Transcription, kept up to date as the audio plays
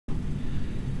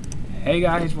Hey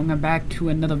guys, welcome back to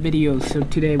another video. So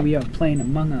today we are playing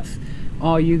Among Us.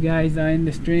 All you guys are in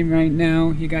the stream right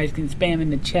now. You guys can spam in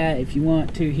the chat if you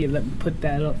want to. Here, let me put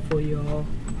that up for you all.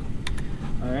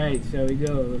 Alright, so we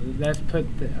go. Let's put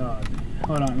the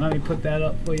hold on, let me put that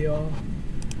up for you all.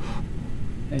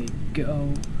 There you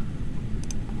go.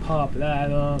 Pop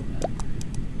that up.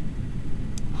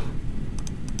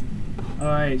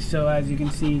 Alright, so as you can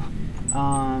see,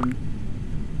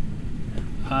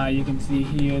 you can see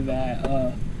here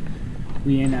that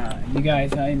you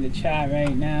guys are in the chat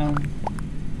right now.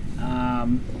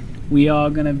 We are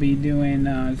gonna be doing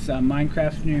some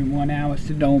Minecraft stream 1 hour,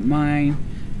 so don't mind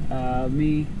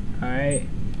me. Alright,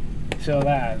 so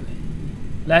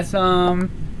let's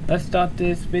start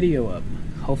this video up.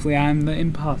 Hopefully I'm the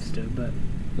imposter, but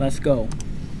let's go.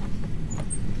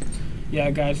 Yeah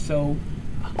guys, so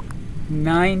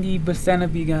 90%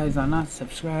 of you guys are not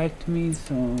subscribed to me,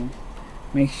 so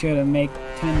make sure to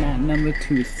turn that number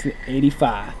to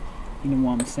 85. You know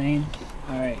what I'm saying?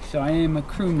 Alright, so I am a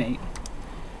crewmate,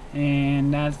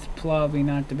 and that's probably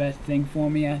not the best thing for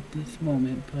me at this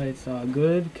moment, but it's all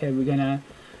good. Okay, we're gonna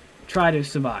try to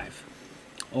survive,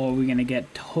 or we're gonna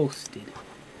get toasted.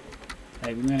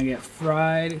 Like, we're gonna get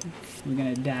fried, we're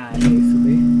gonna die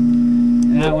basically,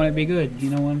 and I want to be good, you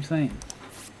know what I'm saying?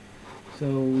 So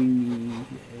we need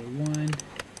a 1.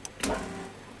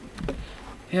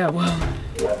 Yeah, well,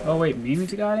 oh wait,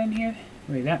 Memes got in here?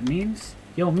 Wait, that Memes?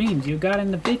 Yo, Memes, you got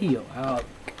in the video. Oh,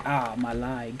 my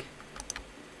lag.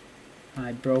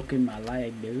 I broken my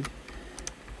leg, dude.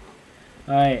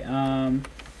 Alright,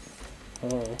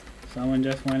 oh, someone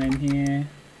just went in here.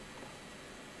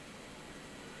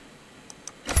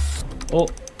 Oh,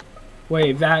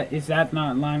 wait, is that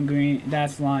not lime green?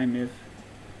 That's lime if.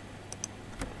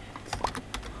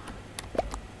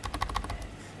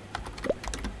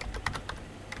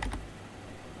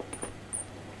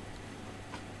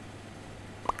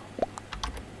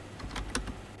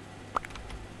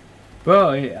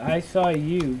 Bro, I saw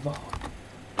you.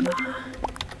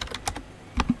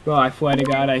 Bro, I swear to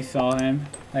God I saw him.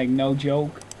 Like, no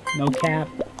joke. No cap.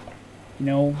 You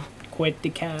know, quit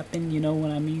the capping, you know what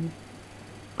I mean?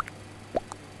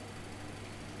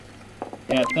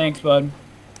 Yeah, thanks, bud.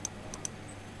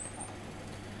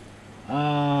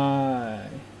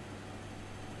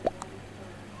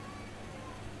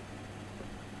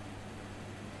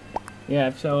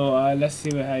 Yeah, so, let's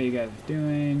see how you guys are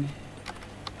doing.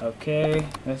 Okay,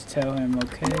 let's tell him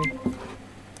okay.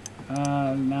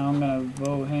 Now I'm gonna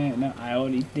vote him. No, I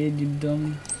already did, you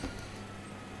dummy.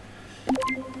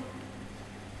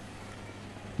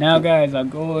 Now guys, our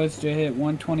goal is to hit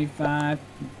 125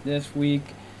 this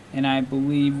week, and I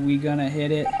believe we're gonna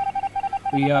hit it.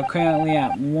 We are currently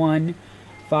at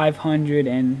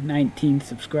 519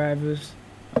 subscribers.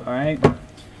 Alright.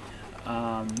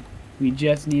 We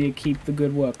just need to keep the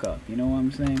good work up, you know what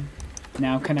I'm saying?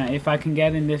 Now, if I can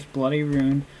get in this bloody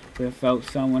room without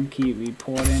someone keep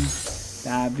reporting,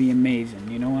 that'd be amazing.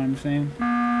 You know what I'm saying?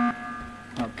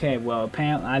 Okay, well,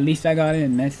 apparently, at least I got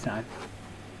in this time.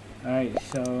 Alright,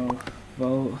 so,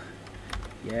 vote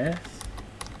yes.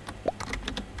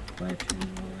 Question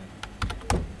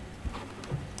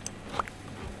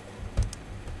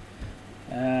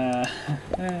mark.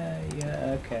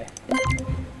 Yeah, okay.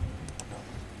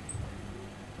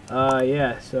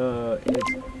 Yeah, so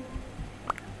it's.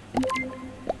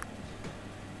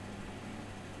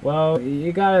 Well,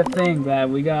 you gotta think that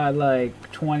we got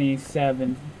like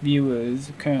 27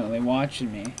 viewers currently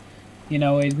watching me. You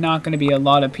know, it's not gonna be a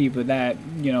lot of people that,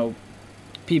 you know,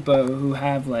 people who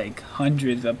have like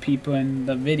hundreds of people in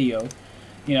the video.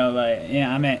 You know, like,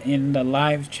 yeah, I'm in the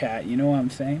live chat, you know what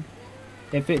I'm saying?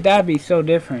 That'd be so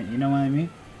different, you know what I mean?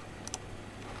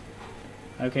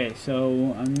 Okay,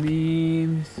 so,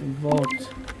 Memes, vote.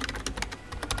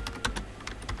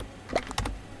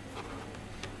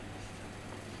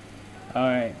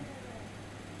 Alright.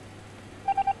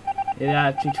 It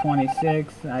at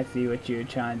 226. I see what you're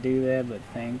trying to do there, but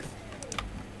thanks.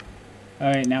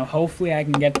 Alright, now hopefully I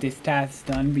can get this task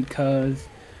done because,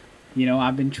 you know,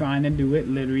 I've been trying to do it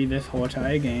literally this whole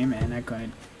entire game and I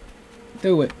couldn't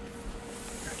do it.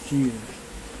 Jeez.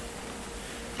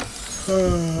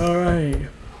 Alright.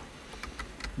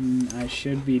 I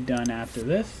should be done after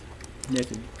this.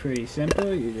 This is pretty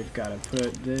simple. You just gotta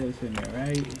put this in your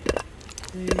right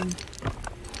thing.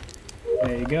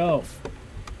 There you go.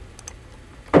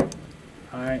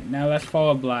 Alright, now let's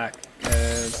follow black,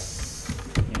 because,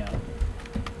 you know,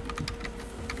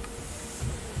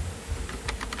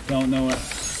 don't know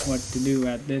what to do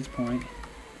at this point.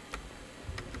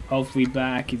 Hopefully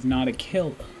black is not a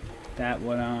killer. That's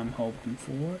what I'm hoping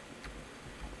for.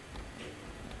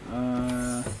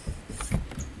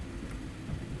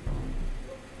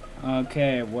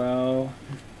 Okay, well.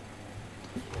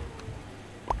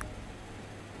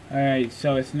 Alright,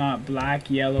 so it's not black,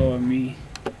 yellow, or me.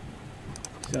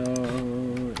 So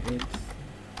it's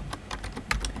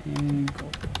pink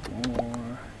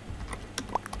or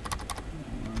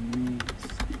me.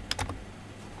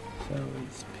 So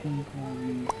it's pink or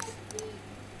me.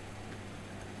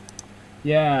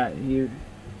 Yeah, you.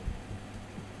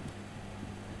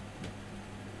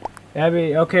 That'd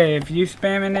be okay. If you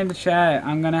spam it in the chat,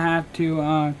 I'm gonna have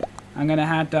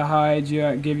to hide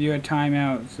you, give you a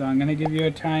timeout. So I'm gonna give you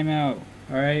a timeout.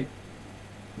 All right.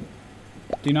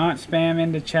 Do not spam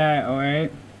in the chat. All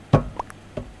right.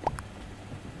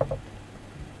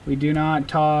 We do not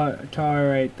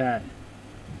tolerate that.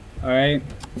 All right.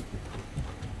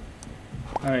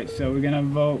 All right. So we're gonna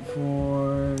vote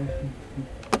for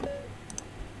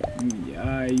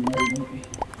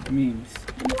memes.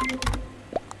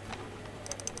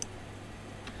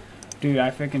 Dude,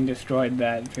 I freaking destroyed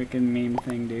that freaking meme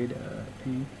thing, dude.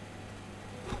 Pink.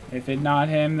 If it's not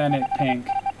him, then it's pink.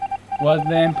 Was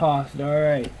the imposter,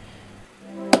 alright.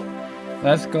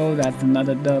 Let's go, that's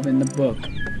another dub in the book.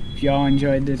 If y'all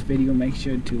enjoyed this video, make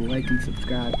sure to like and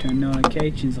subscribe, turn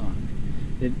notifications on.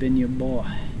 It's been your boy,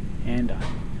 and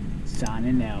I'm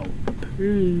signing out.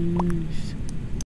 Peace.